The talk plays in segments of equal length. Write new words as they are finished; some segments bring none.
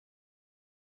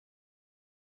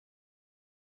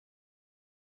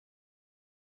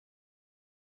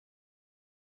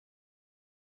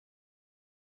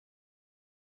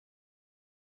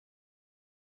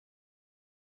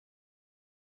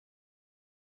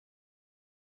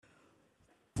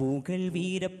പുകൾ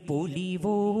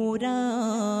വീരപ്പൊലിവോരാ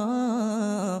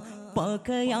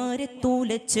പകയാരെ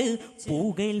തുലച്ച്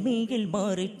പുകൽ മേൽ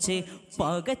മറിച്ച്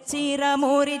പകച്ചിറ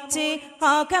മുറിച്ച്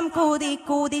ആകം കൂതി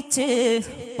കൂതിച്ച്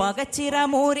പകച്ചിറ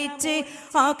മുറിച്ച്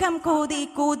ആകം കൂതി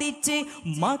കൂതിച്ച്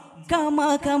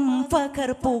മകം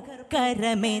പകർ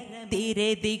പൂക്കരമേ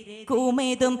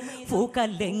തിരതിക്കുമെതും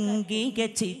പൂക്കലംഘിക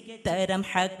ചിത്തരം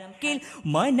ഹക്കിൽ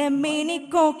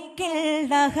മനമെനിക്കൊക്കിൽ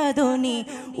ലഹദുനി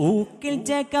ഊക്കിൽ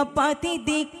ജഗപതി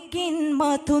ദിക്കിൻ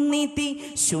മധുനിധി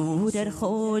ശൂരർ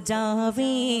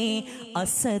ഹോജാവേ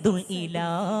അസദുൽ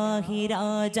ഇലാഹി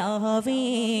രാജാവേ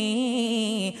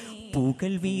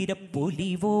പുകൾ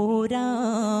വീരപ്പൊലിവോരാ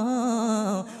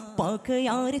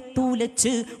പകയാരെ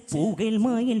തുലച്ച് പുകൽ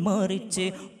മയിൽ മറിച്ച്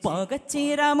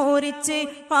പകച്ചിറ മുറിച്ച്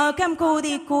ആകം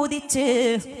കൂതി കൂതിച്ച്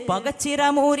പകച്ചിറ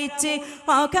മുറിച്ച്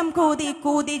ആകം കൂതി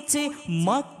കൂതിച്ച്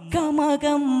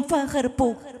മകം ഫഹർ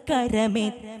പൂക്കരമേ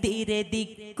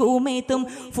തിരതിക്കുമെതും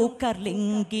ഫുക്കർ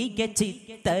ലിംഗിക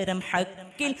ചിത്തരം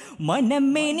ഹക്കിൽ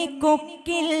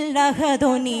മനമെനിക്കൊക്കിൽ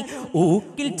ലഹദുനി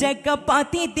ഊക്കിൽ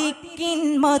ജഗപതി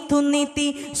ദിക്കിൻ മധുനിധി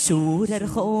ശൂരർ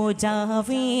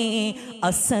ഹോജാവേ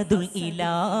അസദുൽ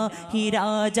ഇലാഹി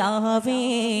രാജാവേ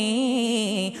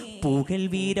പുകൾ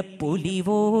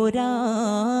വീരപ്പൊലിവോരാ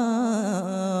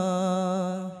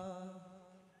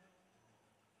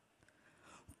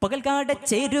പകൽക്കാട്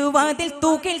ചെരുവാതിൽ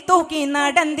തൂക്കിൽ തൂക്കി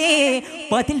നടന്തേ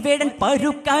പതിൽ വേടൻ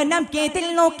പരുക്കാനാം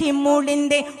കേതിൽ നോക്കി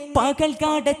മൂളിന്റെ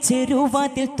പകൽക്കാട്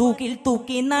ചെരുവാതിൽ തൂക്കിൽ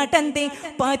തൂക്കി നടന്തേ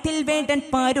പതിൽ വേടൻ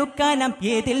പരുക്കാനാം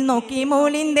ഏതിൽ നോക്കി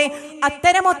മൂളിന്റെ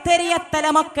അത്തരമൊത്തരി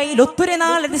അത്തലമക്കയിൽ ഒത്തിരി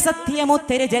നാളത്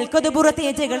സത്യമൊത്തരി ജൽക്കൊതു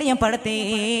പുറത്തേ ജകളിയം പടത്തേ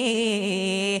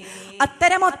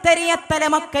അത്തരമൊത്തരി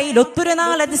അത്തലമക്കയിൽ ഒത്തിരി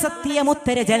നാളത്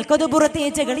സത്യമൊത്തര ജൽക്കൊതു പുറത്തേ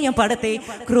ജകളിയം പടത്തേ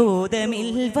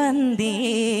ക്രോധമിൽ വந்தേ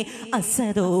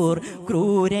അസദോർ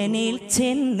ക്രൂരനിൽ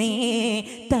ചെന്നേ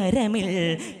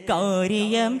തരമിൽ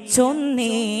കാര്യം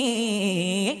ചൊന്നേ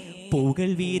പുകൾ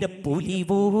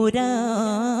വീരപ്പൊലിവോരാ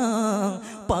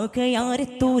പകയാരെ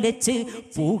തുലച്ച്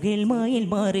പുകൽ മയിൽ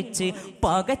മറിച്ച്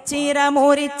പകച്ചിറ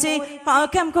മുറിച്ച്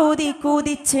ആകം കൂതി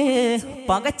കൂതിച്ച്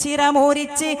പകച്ചിറ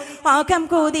മുറിച്ച് ആകം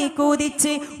കൂതി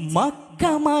കൂതിച്ച്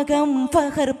മകം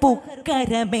ഫഹർ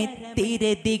പൂക്കരമേ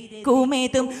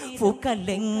തിരതിക്കുമെതും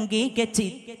ഫുക്കലംഘിക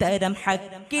ചിത്തരം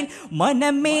ഹക്കിൽ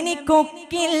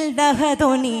മനമെനിക്കൊക്കിൽ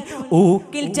ലഹദുനി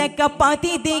ഊക്കിൽ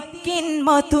ജഗപതി ദിക്കിൻ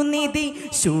മധുനിധി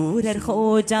ശൂരർ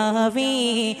ഹോജാവേ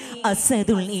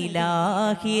അസദുൽ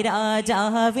ഇലാഹി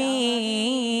രാജാവേ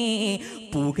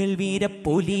പുകൾ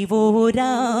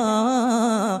വീരപ്പൊലിവോരാ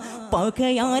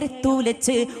പകയാരെ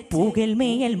തുലച്ച് പുകൽ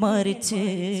മേൽ മറിച്ച്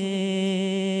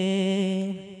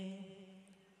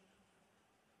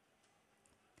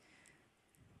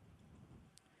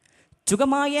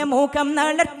ചുഖമായ മൂക്കം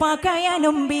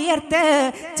നളർപ്പാക്കയാനും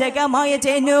വിയർത്ത് ജഗമായ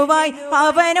ജനുവായി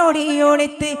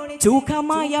അവനോടിയൊളിത്ത്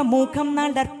ചുഖമായ മൂക്കം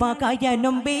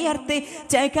നളർപ്പാക്കയാനും വിയർത്ത്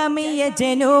ജഗമിയ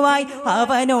ജനുവായി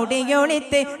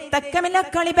അവനോടിയൊളിത്ത് തക്കമില്ല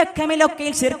കളി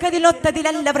ബക്കമിലൊക്കെ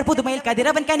ശിർക്കതിലൊത്തതിലല്ലവർ പുതുമയിൽ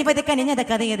കതിരവൻ കനിപതി കനിഞ്ഞത്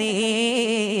കഥയതേ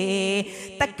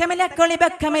തക്കമില്ല കളി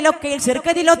ബക്കമിലൊക്കെ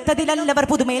ശിർക്കതിലൊത്തതിലല്ലവർ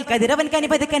പുതുമയിൽ കതിരവൻ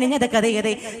കനിപതി കനിഞ്ഞത്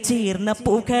കഥയതേ ചീർന്ന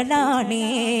പൂക്കളാണേ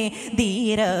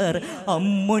ധീരർ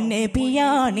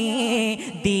അമ്മുണ്ണെ ാണേ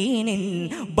ദീനിൻ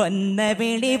വന്ന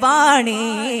വെളിവാണേ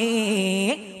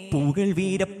പുകൾ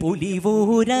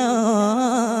വീരപ്പൊലിവോരാ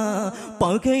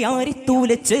പകയാരെ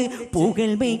തുലച്ച് പുകൾ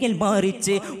മേൽ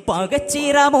മറിച്ച്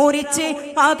പകച്ചിറ മുറിച്ച്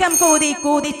ആകം കൂതി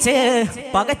കൂതിച്ച്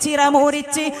പകച്ചിറ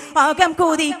മുറിച്ച് ആകം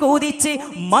കൂതി കൂതിച്ച്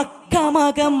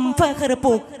മകം ഫഹർ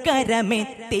പൂക്കരമേ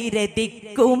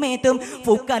തിരതിക്കുമെതും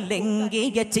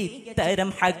ഫുക്കലംഘിക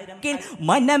ചിത്തരം ഹക്കിൽ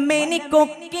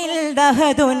മനമെനിക്കൊക്കിൽ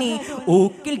ലഹദുനി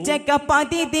ഊക്കിൽ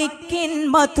ജഗപതി ദിക്കിൻ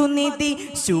മധുനിധി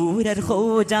ശൂരർ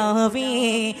ഹോജാവേ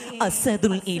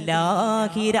അസദുൽ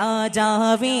ഇലാഹി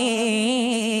രാജാവേ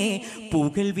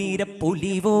പുകൾ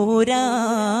വീരപ്പൊലിവോരാ